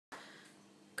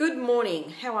Good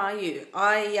morning, how are you?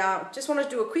 I just want to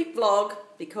do a quick vlog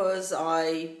because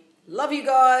I love you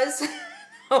guys.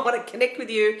 I want to connect with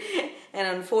you,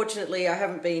 and unfortunately I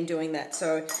haven't been doing that,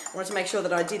 so I wanted to make sure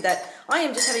that I did that. I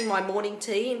am just having my morning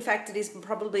tea. In fact, it is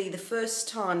probably the first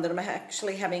time that I'm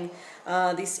actually having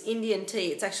this Indian tea.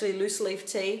 It's actually loose leaf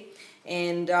tea,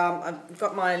 and I've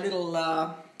got my little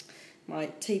my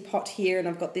teapot here, and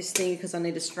I've got this thing because I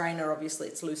need a strainer. Obviously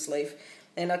it's loose leaf.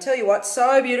 And I tell you what,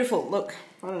 so beautiful. Look,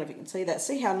 I don't know if you can see that.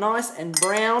 See how nice and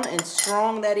brown and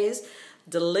strong that is.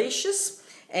 Delicious.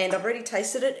 And I've already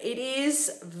tasted it. It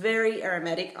is very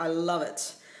aromatic. I love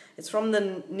it. It's from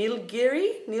the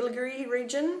Nilgiri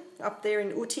region up there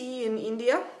in Uti in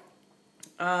India,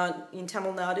 in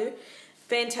Tamil Nadu.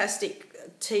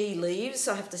 Fantastic tea leaves,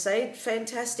 I have to say.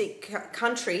 Fantastic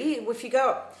country. If you go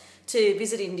up to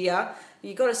visit India,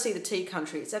 you've got to see the tea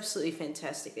country. It's absolutely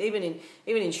fantastic. Even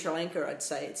in Sri Lanka, I'd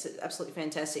say it's absolutely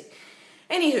fantastic.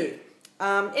 Anywho,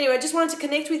 anyway, I just wanted to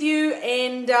connect with you,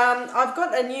 and I've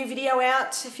got a new video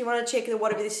out. If you want to check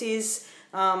whatever this is,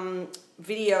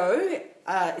 video,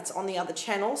 it's on the other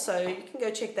channel, so you can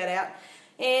go check that out.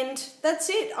 And that's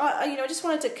it. I just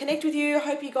wanted to connect with you. I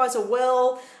hope you guys are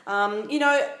well.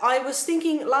 I was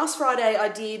thinking last Friday I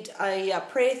did a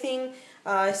prayer thing.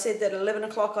 I said that at 11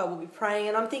 o'clock I will be praying,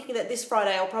 and I'm thinking that this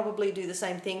Friday I'll probably do the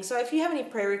same thing. So if you have any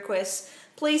prayer requests,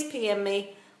 please PM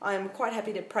me. I'm quite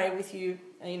happy to pray with you,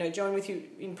 join with you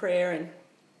in prayer, and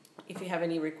if you have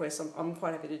any requests, I'm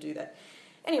quite happy to do that.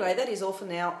 Anyway, that is all for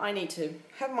now. I need to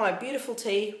have my beautiful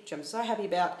tea, which I'm so happy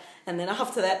about, and then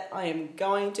after that I am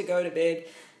going to go to bed.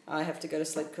 I have to go to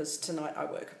sleep because tonight I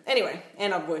work. Anyway,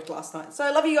 and I've worked last night. So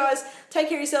I love you guys. Take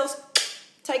care of yourselves.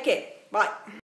 Take care. Bye.